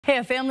Hey,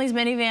 a family's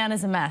minivan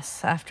is a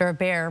mess after a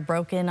bear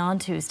broke in on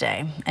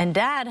Tuesday. And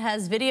Dad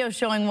has video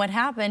showing what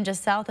happened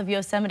just south of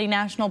Yosemite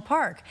National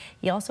Park.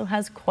 He also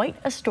has quite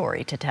a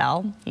story to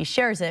tell. He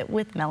shares it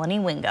with Melanie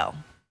Wingo.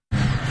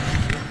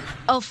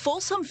 A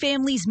Folsom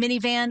family's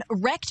minivan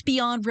wrecked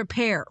beyond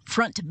repair,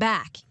 front to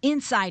back,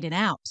 inside and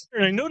out.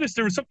 And I noticed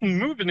there was something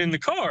moving in the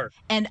car.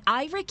 And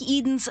Ivric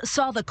Edens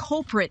saw the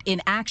culprit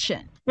in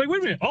action. Like,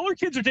 wait a minute, all our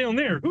kids are down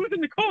there. Who's in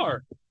the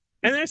car?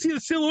 And I see the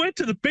silhouette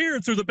of the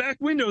bear through the back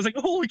window. I was like,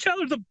 holy cow,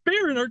 there's a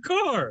bear in our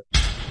car.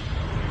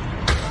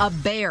 A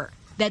bear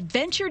that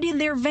ventured in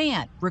their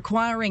van,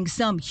 requiring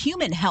some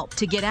human help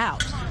to get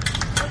out.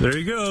 There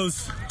he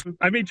goes.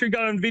 I made sure he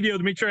got on video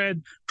to make sure I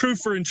had proof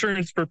for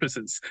insurance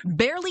purposes.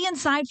 Barely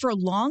inside for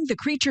long, the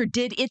creature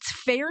did its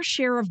fair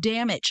share of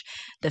damage.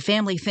 The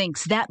family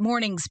thinks that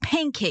morning's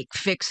pancake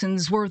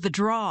fixins were the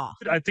draw.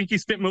 I think he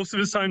spent most of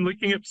his time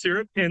licking up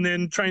syrup and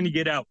then trying to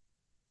get out.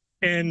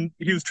 And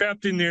he was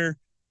trapped in there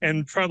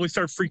and probably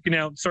started freaking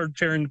out, started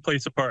tearing the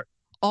place apart.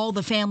 All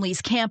the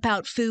family's camp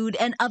out food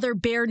and other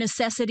bear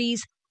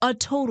necessities, a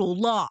total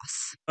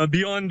loss.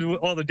 Beyond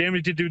all the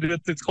damage it did to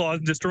its claws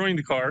and destroying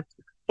the car.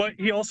 But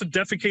he also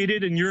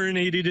defecated and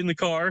urinated in the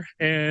car,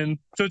 and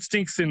so it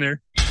stinks in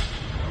there.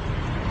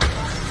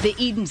 The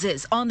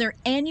Edenses on their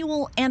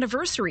annual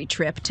anniversary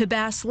trip to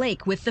Bass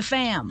Lake with the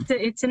fam.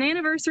 It's an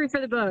anniversary for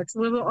the books.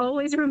 We will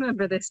always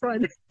remember this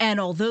one. And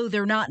although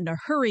they're not in a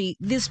hurry,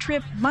 this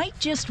trip might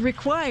just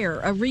require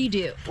a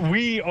redo.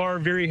 We are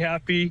very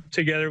happy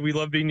together. We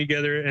love being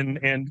together,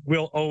 and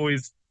we'll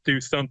always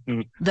do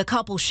something. The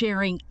couple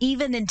sharing,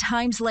 even in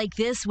times like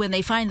this when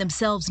they find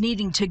themselves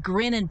needing to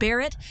grin and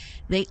bear it,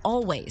 they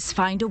always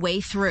find a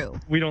way through.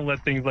 We don't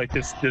let things like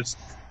this just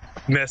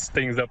mess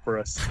things up for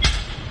us.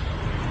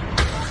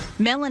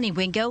 Melanie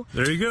Wingo.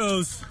 There he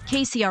goes.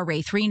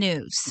 KCRA 3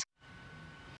 News.